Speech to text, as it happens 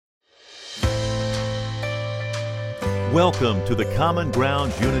Welcome to the Common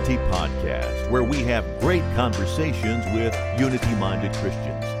Ground Unity Podcast, where we have great conversations with unity-minded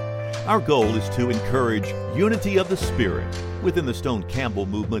Christians. Our goal is to encourage unity of the Spirit within the Stone Campbell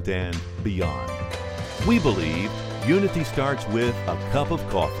movement and beyond. We believe unity starts with a cup of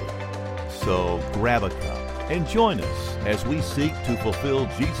coffee. So grab a cup and join us as we seek to fulfill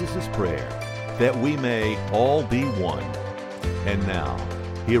Jesus' prayer that we may all be one. And now,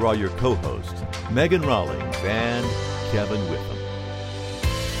 here are your co-hosts, Megan Rawlings and Kevin Witham.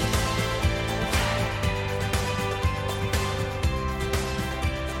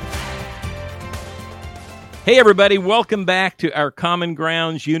 Hey, everybody. Welcome back to our Common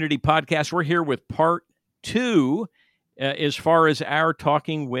Grounds Unity Podcast. We're here with part two as far as our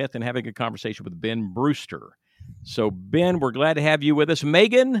talking with and having a conversation with Ben Brewster. So, Ben, we're glad to have you with us.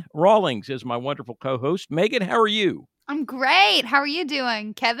 Megan Rawlings is my wonderful co-host. Megan, how are you? I'm great. How are you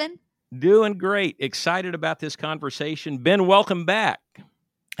doing, Kevin? Doing great. Excited about this conversation. Ben, welcome back.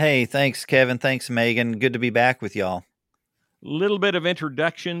 Hey, thanks, Kevin. Thanks, Megan. Good to be back with y'all. Little bit of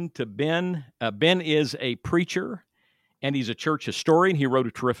introduction to Ben. Ben is a preacher, and he's a church historian. He wrote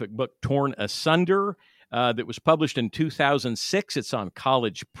a terrific book, Torn Asunder, that was published in 2006. It's on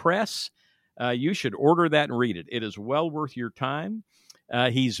College Press. You should order that and read it. It is well worth your time.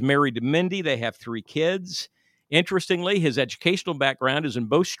 He's married to Mindy. They have 3 kids. Interestingly, his educational background is in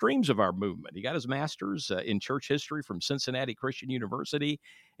both streams of our movement. He got his master's in church history from Cincinnati Christian University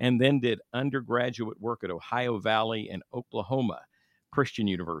and then did undergraduate work at Ohio Valley and Oklahoma Christian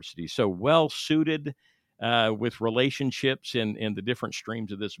University. So well-suited with relationships in the different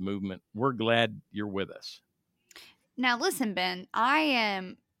streams of this movement. We're glad you're with us. Now, listen, Ben,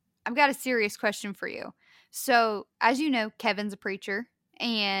 I've got a serious question for you. So, as you know, Kevin's a preacher.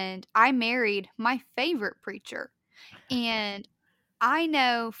 And I married my favorite preacher. And I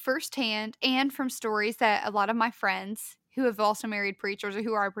know firsthand and from stories that a lot of my friends who have also married preachers or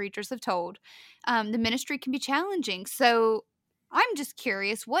who are preachers have told, the ministry can be challenging. So I'm just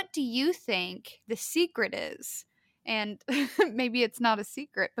curious, what do you think the secret is? And maybe it's not a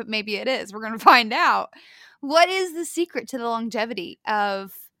secret, but maybe it is. We're going to find out. What is the secret to the longevity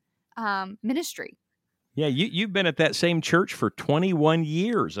of ministry? Yeah, you've been at that same church for 21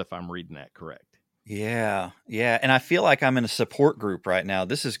 years, if I'm reading that correct. Yeah. And I feel like I'm in a support group right now.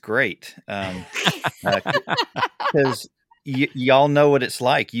 This is great. Because y'all know what it's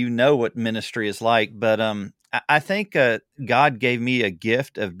like. You know what ministry is like. But I think God gave me a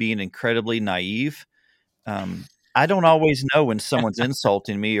gift of being incredibly naive. I don't always know when someone's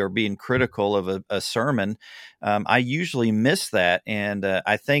insulting me or being critical of a sermon. I usually miss that, and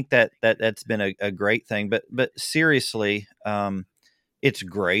I think that's been a great thing. But seriously, it's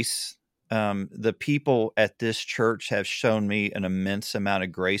grace. The people at this church have shown me an immense amount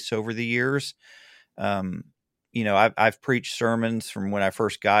of grace over the years. I've preached sermons from when I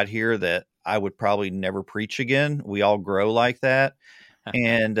first got here that I would probably never preach again. We all grow like that.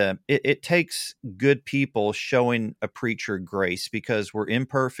 And it takes good people showing a preacher grace because we're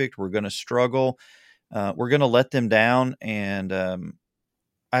imperfect. We're going to struggle. We're going to let them down. And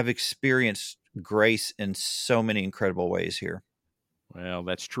I've experienced grace in so many incredible ways here. Well,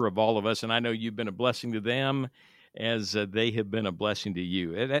 that's true of all of us. And I know you've been a blessing to them as they have been a blessing to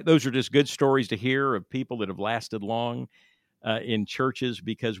you. Those are just good stories to hear of people that have lasted long in churches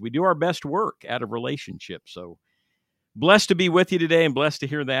because we do our best work out of relationships. So blessed to be with you today and blessed to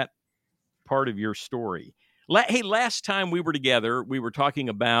hear that part of your story. Hey, last time we were together, we were talking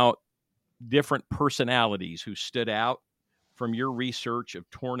about different personalities who stood out from your research of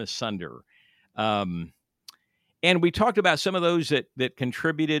Torn Asunder. And we talked about some of those that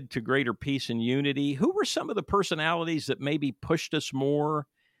contributed to greater peace and unity. Who were some of the personalities that maybe pushed us more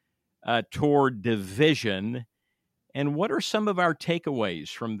toward division? And what are some of our takeaways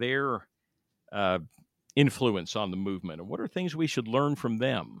from their influence on the movement, and what are things we should learn from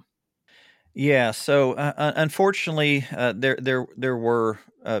them? Yeah, so unfortunately, there were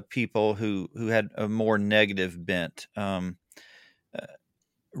people who had a more negative bent.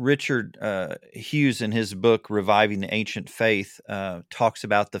 Richard Hughes, in his book Reviving the Ancient Faith, talks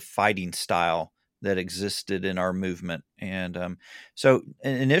about the fighting style that existed in our movement, and so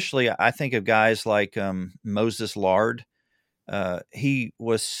initially, I think of guys like Moses Lard. He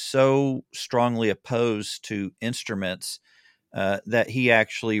was so strongly opposed to instruments that he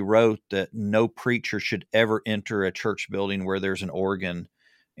actually wrote that no preacher should ever enter a church building where there's an organ,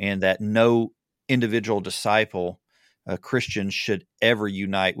 and that no individual disciple, a Christian, should ever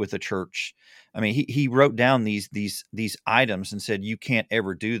unite with a church. I mean, he wrote down these items and said, you can't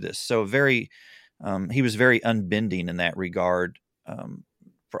ever do this. So he was very unbending in that regard.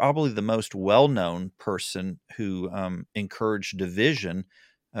 probably the most well-known person who encouraged division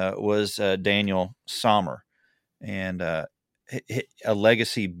was Daniel Sommer, and a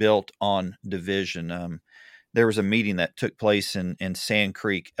legacy built on division. There was a meeting that took place in Sand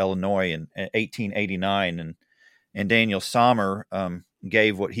Creek, Illinois, in 1889, and Daniel Sommer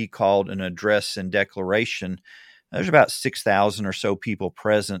gave what he called an address and declaration. There's about 6,000 or so people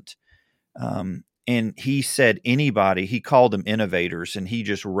present. And he said he called them innovators, and he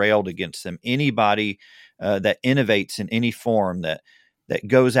just railed against them. Anybody that innovates in any form that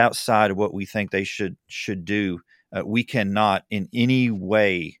goes outside of what we think they should do, we cannot in any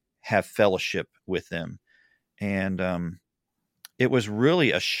way have fellowship with them. And it was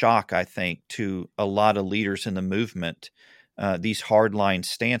really a shock, I think, to a lot of leaders in the movement, these hardline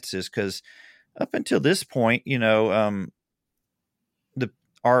stances, because up until this point,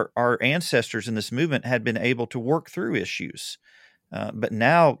 our ancestors in this movement had been able to work through issues. But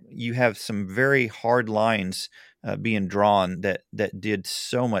now you have some very hard lines being drawn that did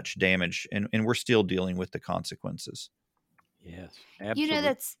so much damage, and we're still dealing with the consequences. Yes, absolutely.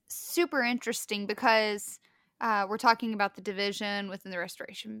 That's super interesting because we're talking about the division within the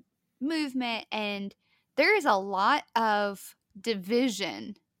Restoration movement, and there is a lot of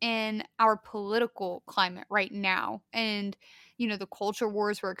division in our political climate right now. And the culture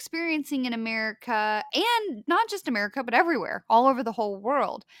wars we're experiencing in America, and not just America, but everywhere, all over the whole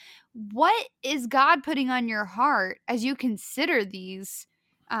world. What is God putting on your heart as you consider these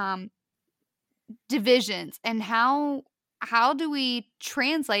divisions, and how do we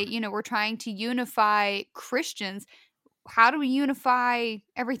translate? We're trying to unify Christians. How do we unify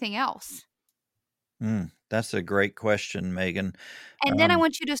everything else? That's a great question, Megan. And then I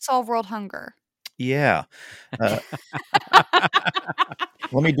want you to solve world hunger. Yeah. Let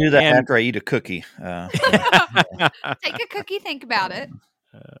me do that after I eat a cookie. Take a cookie, think about it.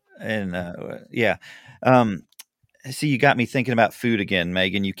 See, you got me thinking about food again,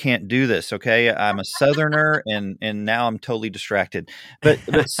 Megan. You can't do this, okay? I'm a Southerner, and now I'm totally distracted. But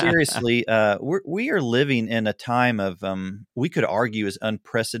seriously, we are living in a time of we could argue is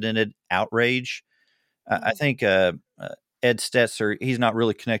unprecedented outrage. I think Ed Stetzer, he's not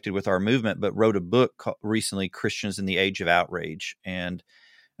really connected with our movement, but wrote a book recently, Christians in the Age of Outrage. And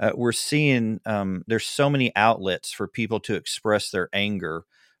we're seeing there's so many outlets for people to express their anger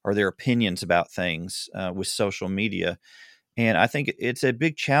or their opinions about things with social media. And I think it's a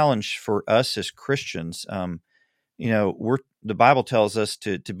big challenge for us as Christians. The Bible tells us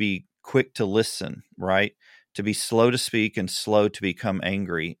to be quick to listen, right? To be slow to speak and slow to become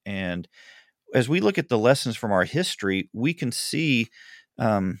angry. And as we look at the lessons from our history, we can see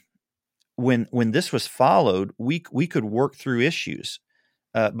when this was followed, we could work through issues.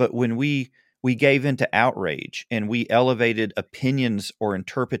 But when we gave into outrage and we elevated opinions or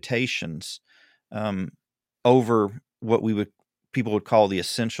interpretations over what people would call the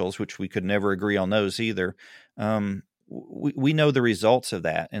essentials, which we could never agree on those either, we know the results of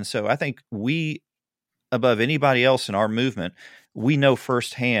that. And so I think we, above anybody else in our movement, we know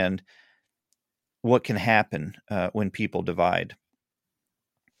firsthand what can happen when people divide.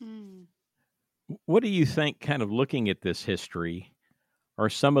 What do you think, kind of looking at this history, are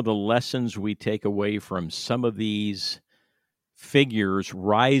some of the lessons we take away from some of these figures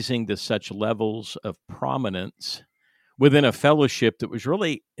rising to such levels of prominence within a fellowship that was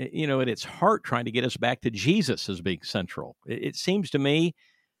really, at its heart, trying to get us back to Jesus as being central? It seems to me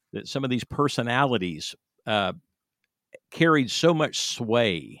that some of these personalities carried so much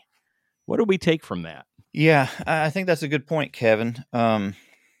sway. What do we take from that? Yeah, I think that's a good point, Kevin.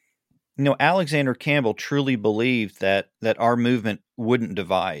 Alexander Campbell truly believed that our movement wouldn't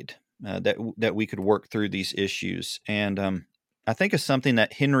divide, that we could work through these issues. And I think of something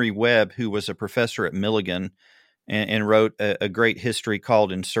that Henry Webb, who was a professor at Milligan and wrote a great history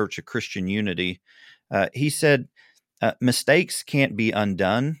called In Search of Christian Unity. He said, mistakes can't be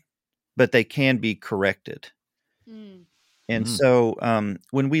undone, but they can be corrected. And so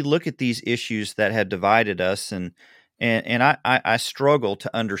when we look at these issues that had divided us, and I struggle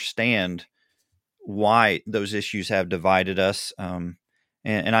to understand why those issues have divided us,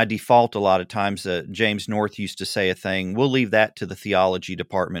 and I default a lot of times. James North used to say a thing, we'll leave that to the theology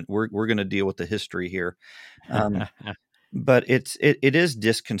department. We're going to deal with the history here. But it is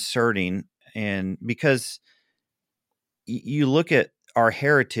disconcerting, and because you look at our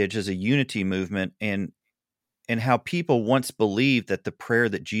heritage as a unity movement, and how people once believed that the prayer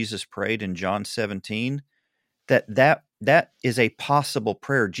that Jesus prayed in John 17, that is a possible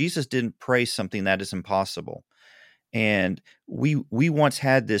prayer. Jesus didn't pray something that is impossible. And we once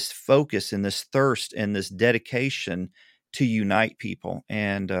had this focus and this thirst and this dedication to unite people.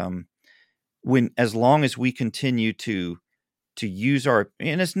 And as long as we continue to use and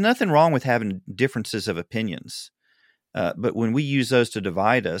there's nothing wrong with having differences of opinions, but when we use those to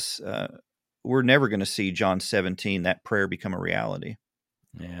divide us, we're never going to see John 17, that prayer, become a reality.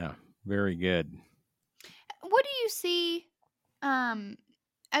 Yeah, very good. What do you see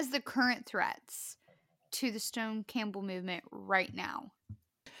as the current threats to the Stone Campbell movement right now?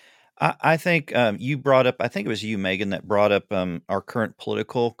 I think you brought up, I think it was you, Megan, that brought up our current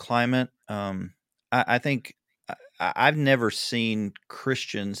political climate. I think I've never seen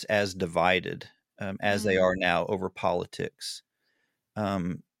Christians as divided as they are now over politics,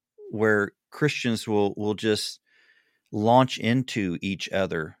 where Christians will just launch into each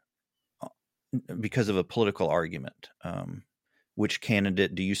other because of a political argument. Which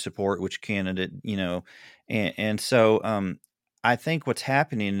candidate do you support? Which candidate, and so I think what's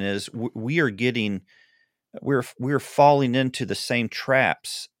happening is we're falling into the same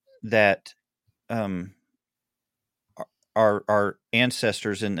traps that our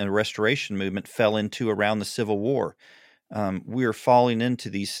ancestors in the Restoration movement fell into around the Civil War. We are falling into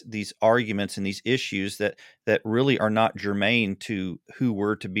these arguments and these issues that really are not germane to who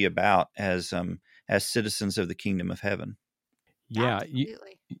we're to be about as citizens of the kingdom of heaven. Yeah,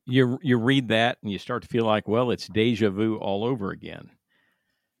 you read that and you start to feel like, well, it's deja vu all over again.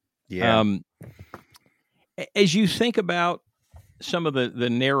 Yeah. As you think about some of the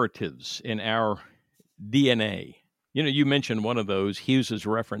narratives in our DNA, you mentioned one of those, Hughes's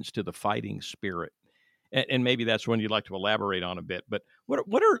reference to the fighting spirit, and maybe that's one you'd like to elaborate on a bit. But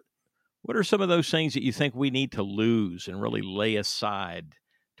what are some of those things that you think we need to lose and really lay aside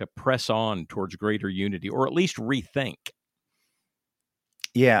to press on towards greater unity, or at least rethink?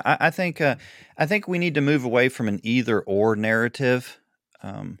 Yeah, I think we need to move away from an either-or narrative,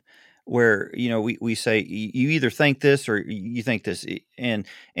 where we say you either think this or you think this, and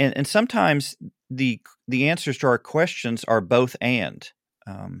sometimes the answers to our questions are both and,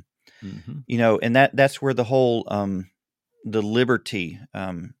 and that's where the whole the liberty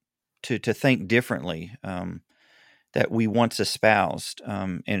to think differently that we once espoused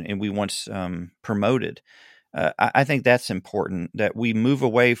and we once promoted. I think that's important, that we move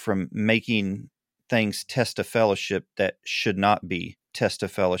away from making things test of fellowship that should not be test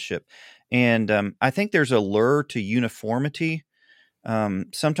of fellowship. And I think there's a lure to uniformity.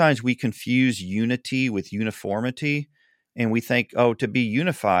 Sometimes we confuse unity with uniformity, and we think, to be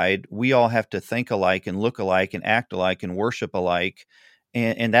unified, we all have to think alike and look alike and act alike and worship alike.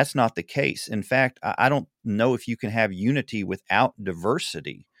 And that's not the case. In fact, I don't know if you can have unity without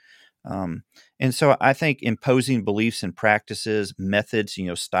diversity. And so I think imposing beliefs and practices, methods,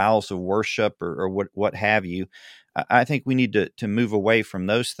 styles of worship or what have you, I think we need to move away from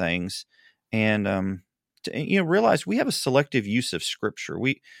those things and to realize we have a selective use of Scripture.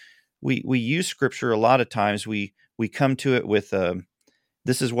 We use Scripture a lot of times. We come to it with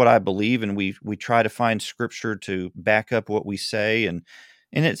this is what I believe, and we try to find Scripture to back up what we say, and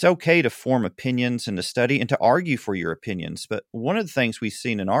it's okay to form opinions and to study and to argue for your opinions. But one of the things we've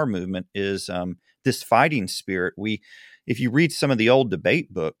seen in our movement is this fighting spirit. If you read some of the old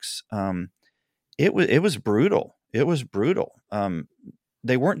debate books, it was brutal. It was brutal.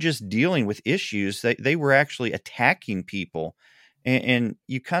 They weren't just dealing with issues; they were actually attacking people. And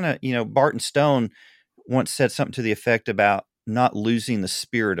you kind of, Barton Stone once said something to the effect about not losing the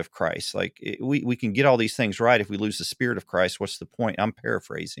spirit of Christ. Like we can get all these things right. If we lose the spirit of Christ, what's the point? I'm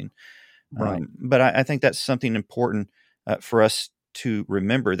paraphrasing. Right. But I think that's something important for us to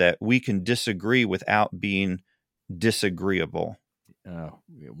remember, that we can disagree without being disagreeable.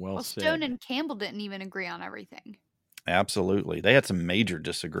 Well said. Stone and Campbell didn't even agree on everything. Absolutely. They had some major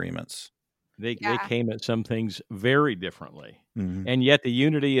disagreements. They came at some things very differently. Mm-hmm. And yet the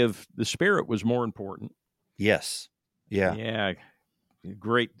unity of the Spirit was more important. Yes. Yeah. Yeah.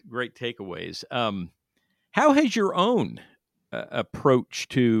 Great takeaways. How has your own approach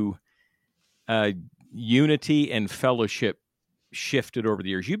to unity and fellowship shifted over the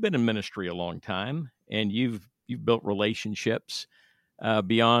years? You've been in ministry a long time, and you've built relationships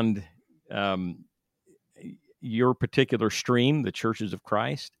beyond your particular stream, the Churches of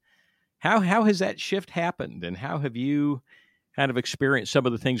Christ. How has that shift happened, and how have you kind of experienced some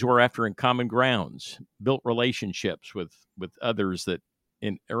of the things we're after in Common Grounds, built relationships with others that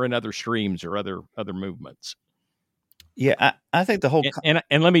are in other streams or other movements? Yeah, I think the whole... And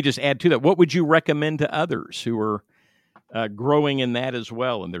let me just add to that, what would you recommend to others who are growing in that as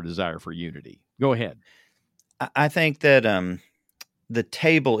well, in their desire for unity? Go ahead. I think that the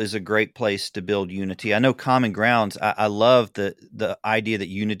table is a great place to build unity. I know Common Grounds, I love the idea that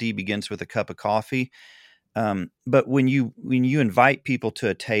unity begins with a cup of coffee. But when you invite people to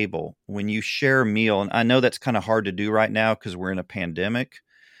a table, when you share a meal, and I know that's kind of hard to do right now because we're in a pandemic,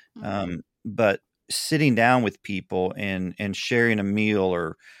 but sitting down with people and sharing a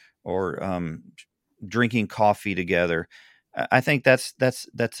meal or drinking coffee together, I think that's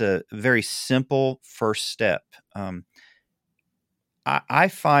a very simple first step. I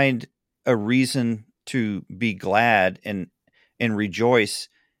find a reason to be glad and rejoice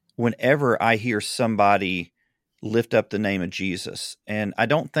whenever I hear somebody lift up the name of Jesus. And I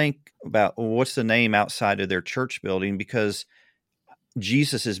don't think about, well, what's the name outside of their church building, because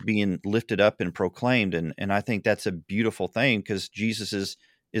Jesus is being lifted up and proclaimed. And I think that's a beautiful thing, because Jesus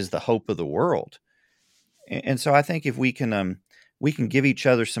is the hope of the world. And so I think if we can give each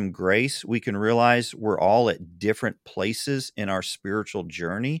other some grace, we can realize we're all at different places in our spiritual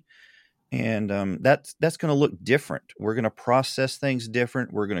journey. And that's going to look different. We're going to process things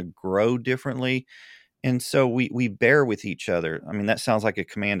different. We're going to grow differently. And so we bear with each other. I mean, that sounds like a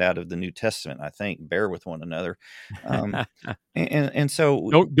command out of the New Testament, I think. Bear with one another. And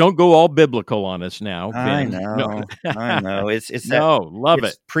so don't go all biblical on us now, Ben. I know. It's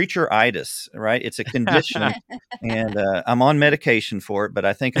it. Preacher-itis, right? It's a condition, and I'm on medication for it, but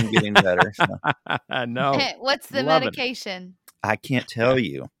I think I'm getting better. So. No. What's the medication? I can't tell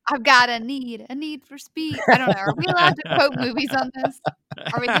you. I've got a need for speed. I don't know. Are we allowed to quote movies on this?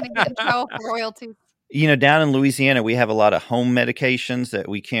 Are we going to get in trouble for royalties? Down in Louisiana, we have a lot of home medications that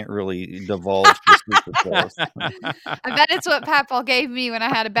we can't really divulge the secret. I bet it's what Papaw gave me when I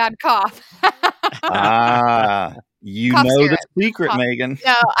had a bad cough. Cough know syrup. The secret, cough. Megan.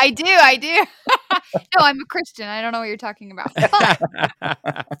 No, I do. No, I'm a Christian. I don't know what you're talking about.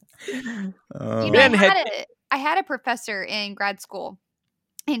 But, I had a professor in grad school,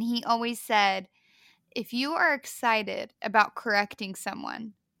 and he always said, if you are excited about correcting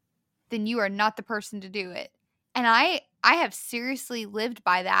someone, then you are not the person to do it. And I have seriously lived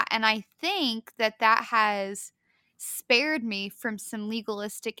by that. And I think that has spared me from some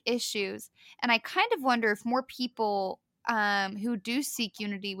legalistic issues. And I kind of wonder if more people who do seek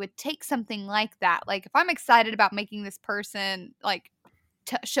unity would take something like that. Like, if I'm excited about making this person, like,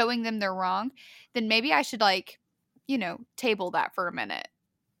 showing them they're wrong, then maybe I should, like, table that for a minute.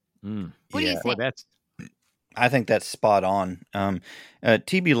 What do you think? Well, I think that's spot on.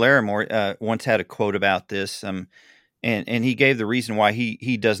 T.B. Larimore once had a quote about this, and he gave the reason why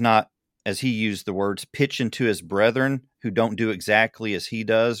he does not, as he used the words, pitch into his brethren who don't do exactly as he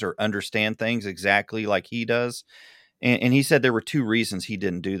does or understand things exactly like he does. And he said there were two reasons he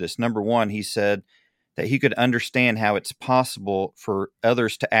didn't do this. Number one, he said that he could understand how it's possible for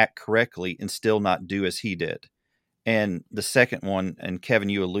others to act correctly and still not do as he did. And the second one, and Kevin,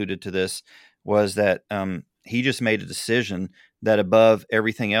 you alluded to this, was that he just made a decision that above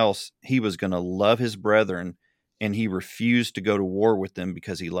everything else, he was going to love his brethren, and he refused to go to war with them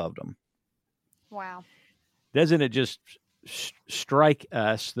because he loved them. Wow. Doesn't it just strike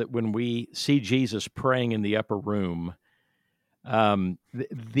us that when we see Jesus praying in the upper room,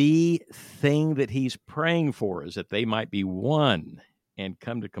 the thing that he's praying for is that they might be one and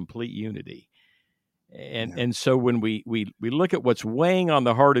come to complete unity. And so when we look at what's weighing on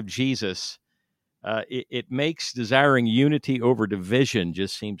the heart of Jesus, it makes desiring unity over division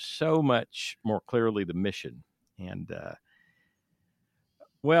just seem so much more clearly the mission. And,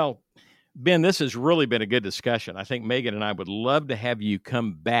 well, Ben, this has really been a good discussion. I think Megan and I would love to have you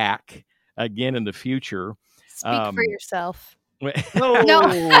come back again in the future. Speak for yourself. No.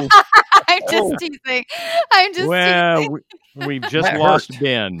 I'm just teasing. Teasing. We've just lost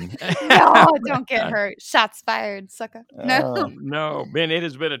Ben. No, don't get hurt. Shots fired, sucker. No. No, Ben, it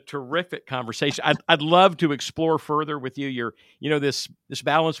has been a terrific conversation. I'd love to explore further with you. This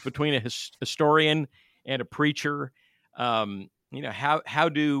balance between a historian and a preacher. How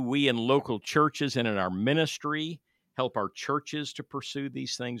do we in local churches and in our ministry help our churches to pursue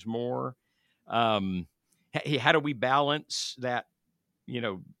these things more? How do we balance that,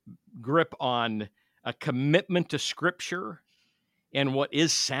 grip on a commitment to Scripture and what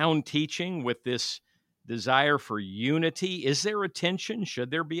is sound teaching with this desire for unity? Is there a tension? Should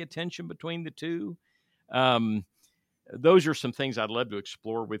there be a tension between the two? Those are some things I'd love to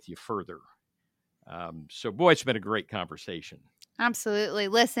explore with you further. So, boy, it's been a great conversation. Absolutely.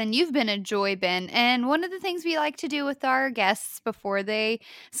 Listen, you've been a joy, Ben. And one of the things we like to do with our guests before they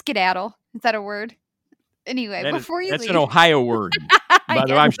skedaddle, is that a word? Anyway, before you leave. That's an Ohio word. By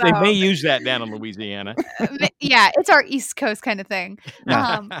the way, they may use that down in Louisiana. Yeah, it's our East Coast kind of thing.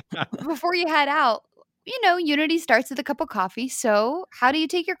 Before you head out, unity starts with a cup of coffee. So how do you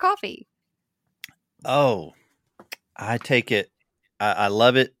take your coffee? Oh, I take it I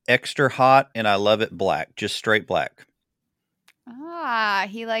love it extra hot, and I love it black, just straight black. Ah,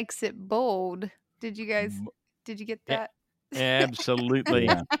 he likes it bold. Did you get that? Absolutely.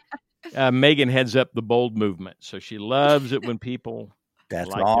 Yeah. Megan heads up the bold movement, so she loves it when people That's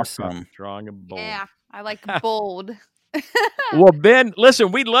like their awesome. coffee strong and bold. Yeah, I like bold. Well, Ben,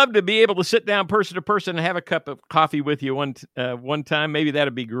 listen, we'd love to be able to sit down person to person and have a cup of coffee with you one time. Maybe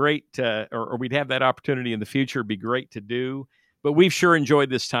that'd be great, or we'd have that opportunity in the future. It'd be great to do. But we've sure enjoyed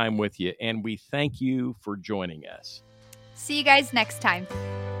this time with you, and we thank you for joining us. See you guys next time.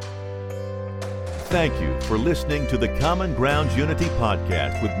 Thank you for listening to the Common Grounds Unity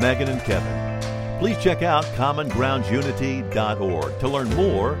podcast with Megan and Kevin. Please check out commongroundsunity.org to learn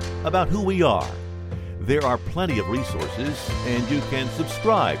more about who we are. There are plenty of resources, and you can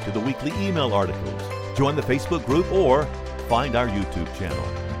subscribe to the weekly email articles, join the Facebook group, or find our YouTube channel.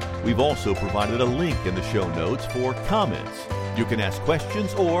 We've also provided a link in the show notes for comments. You can ask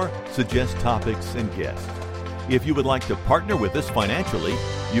questions or suggest topics and guests. If you would like to partner with us financially,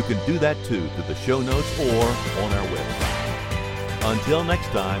 you can do that too through the show notes or on our website. Until next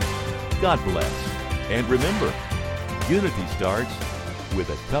time, God bless. And remember, unity starts with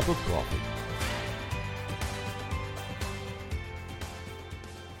a cup of coffee.